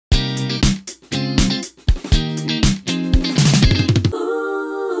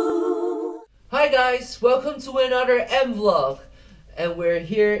guys, welcome to another M vlog, and we're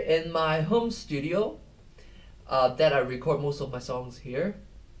here in my home studio that I record most of my songs here.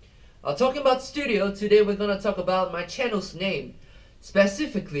 Talking about studio, today we're gonna talk about my channel's name.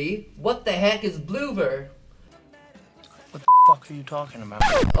 Specifically, what the heck is Bluever? What the fuck are you talking about?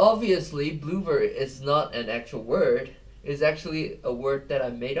 Obviously, Bluever is not an actual word. It's actually a word that I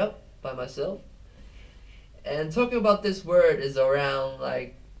made up by myself. And talking about this word is around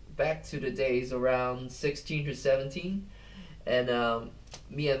like back to the days around 16 to 17, and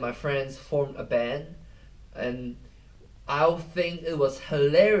me and my friends formed a band, and I think it was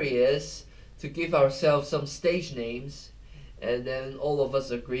hilarious to give ourselves some stage names, and then all of us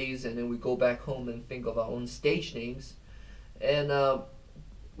agrees, and then we go back home and think of our own stage names. And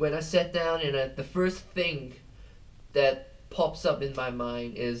when I sat down, and the first thing that pops up in my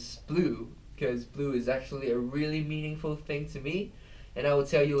mind is blue, because blue is actually a really meaningful thing to me, and I will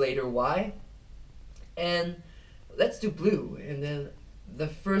tell you later why. And let's do blue. And then the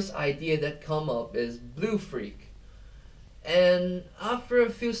first idea that come up is Blue Freak. And after a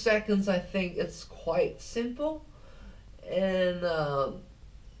few seconds, I think it's quite simple, and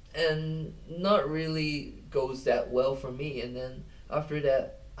not really goes that well for me. And then after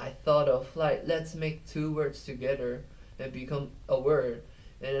that, I thought of like, let's make two words together and become a word.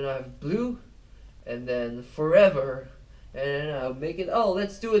 And then I have blue, and then forever, and then I'll make it, oh,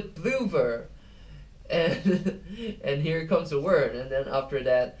 let's do it Bluever. And and here comes a word. And then after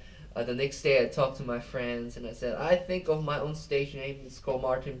that, the next day I talked to my friends and I said, I think of my own stage name. It's called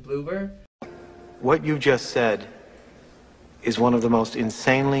Martin Bluever. What you just said is one of the most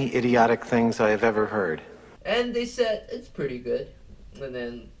insanely idiotic things I have ever heard. And they said, it's pretty good. And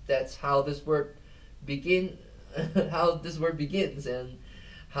then that's how this word how this word begins, and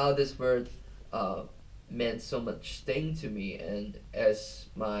how this word meant so much thing to me and as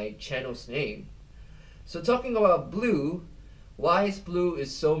my channel's name. So talking about blue, why is blue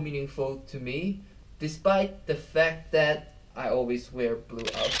is so meaningful to me, despite the fact that I always wear blue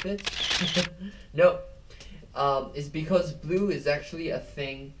outfits? No, it's because blue is actually a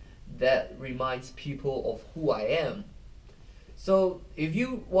thing that reminds people of who I am. So if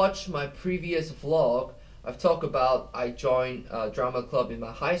you watch my previous vlog, I've talked about I joined a drama club in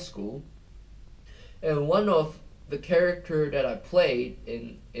my high school, and one of the character that I played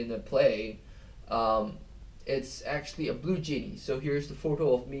in the play, it's actually a blue genie. So here's the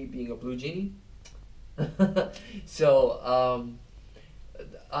photo of me being a blue genie. So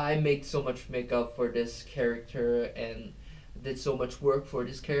I made so much makeup for this character and did so much work for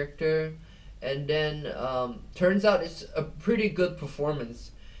this character, and then turns out it's a pretty good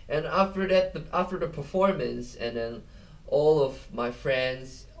performance. And after that, after the performance, and then all of my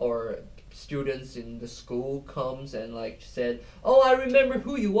friends or students in the school comes and like said, oh, I remember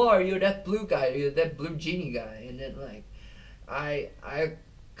who you are, you're that blue guy, you're that blue genie guy. And then like I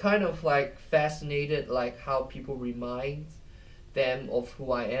kind of like fascinated like how people remind them of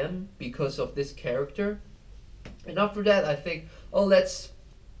who I am because of this character. And after that, I think, oh, let's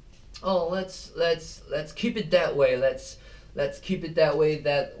keep it that way. Let's keep it that way,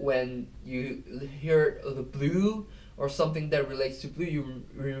 that when you hear the blue or something that relates to blue,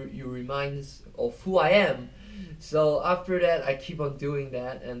 you remind of who I am. So after that, I keep on doing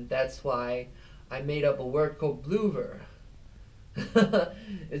that, and that's why I made up a word called Bluever.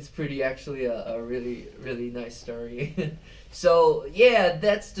 It's pretty actually a really nice story. So yeah,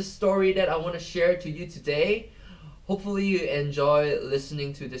 that's the story that I want to share to you today. Hopefully you enjoy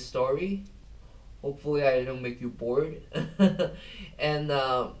listening to this story. Hopefully I don't make you bored. And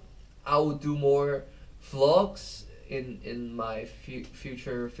I will do more vlogs in my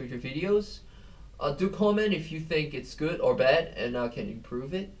future videos. Do comment if you think it's good or bad, and I can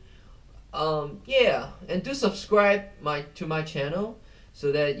improve it. Yeah, and do subscribe to my channel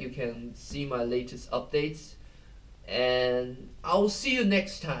so that you can see my latest updates. And I'll see you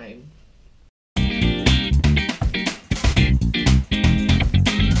next time.